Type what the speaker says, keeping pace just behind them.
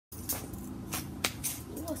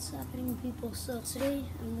What's happening, people? So today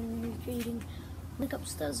I'm going to be recreating Link Up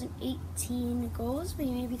 2018 goals, but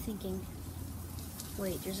you may be thinking,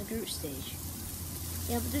 wait, there's a group stage.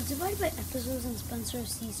 Yeah, but they're divided by episodes on Spencer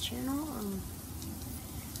FC's channel.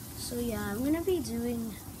 So yeah, I'm going to be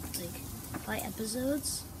doing like 5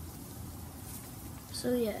 episodes.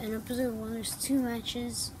 So yeah, in episode 1 there's 2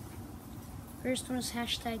 matches. First one is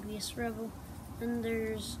hashtag VS Rebel, then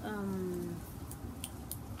there's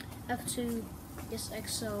F2 Yes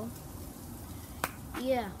XO.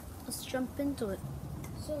 Yeah, let's jump into it.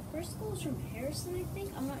 So first goal is from Harrison, I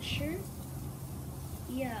think. I'm not sure.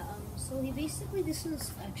 Yeah, so this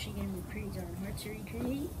is actually gonna be pretty darn hard to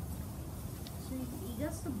recreate. So he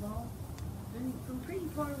gets the ball, and from pretty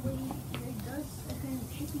far away, he does a kind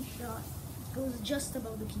of chippy shot, goes just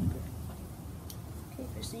above the keeper. Okay,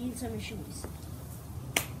 first I need some shoes.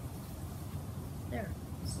 There.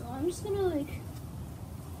 So I'm just gonna like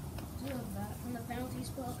do that from the penalty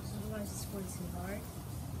spot, because otherwise it's going to be hard.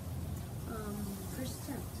 First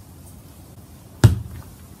attempt.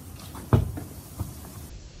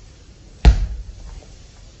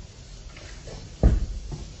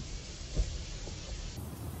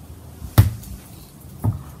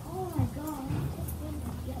 Oh my god.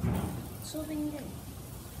 Yeah. So they need it.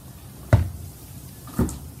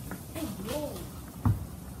 Hey, whoa.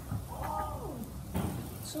 Oh.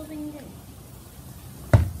 So they need it.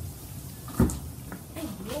 Hey,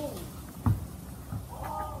 whoa.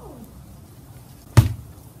 Oh.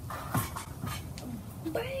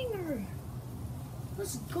 Banger.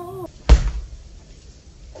 Let's go.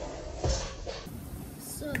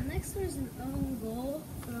 So next there's an own goal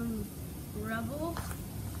from Rebel.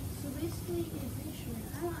 So basically,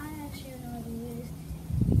 I actually don't know how to do this.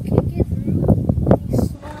 You kick it through, and he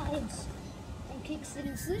slides and kicks it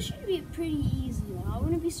in. So this should be pretty easy. I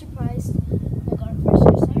wouldn't be surprised if I got it first.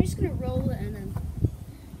 So I'm just gonna roll it and then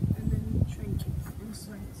try and kick it and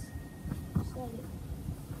slide it.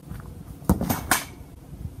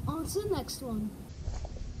 On to the next one.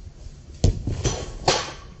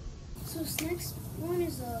 So this next one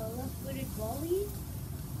is a left-footed volley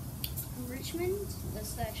from Richmond.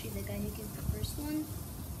 That's actually the guy who kicked the first one.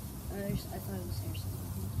 I thought it was Harrison.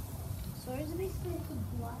 So it's basically like a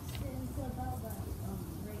blast it into about that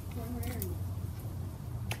right corner area.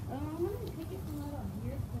 I'm gonna pick it from right up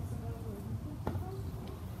here. That's about where you picked it from.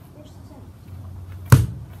 First attempt.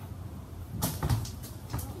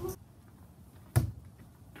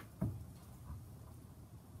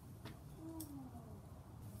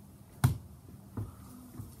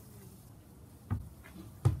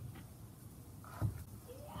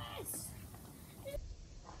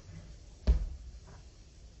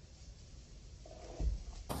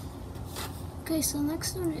 Okay, so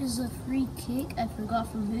next one is a free kick. I forgot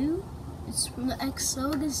from who. It's from the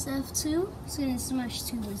XO against F2. It's gonna smash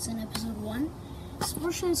 2, but it's in episode 1. So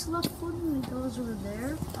fortunately it's left footed and it goes over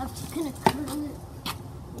there. I have to kind of curl it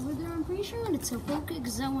over there. I'm pretty sure I'm gonna poke it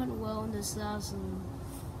because that went well in this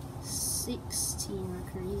 2016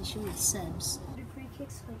 recreation with Sebs. Free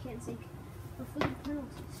kicks, so I can't take the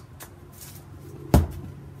penalties.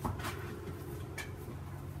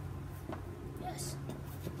 Yes.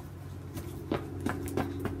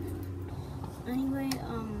 Anyway,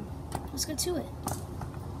 let's get to it.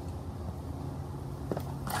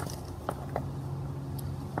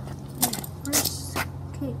 First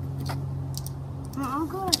kick. I'll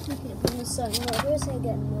go after kick, but here's how you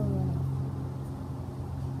get no one.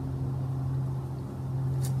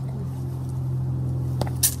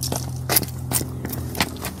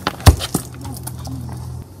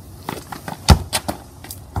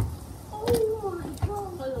 Oh my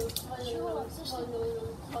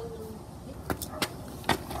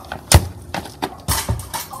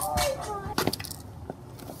god!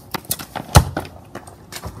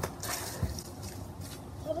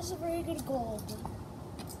 That was a very good goal.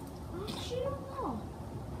 I actually don't know.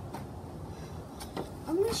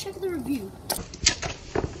 I'm gonna check the review.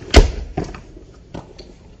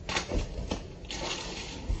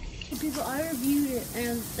 People, I reviewed it,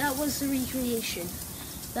 and that was the recreation.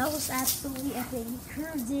 That was absolutely epic. He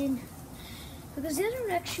curved in because the other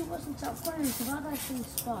one actually wasn't top corner. He got actually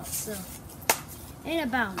spot, so and it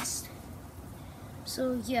bounced.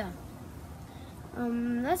 So yeah,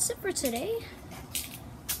 that's it for today.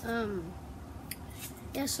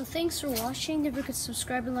 Yeah, so thanks for watching. If you could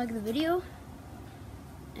subscribe and like the video,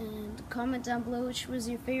 and comment down below which was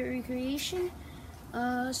your favorite recreation.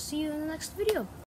 See you in the next video.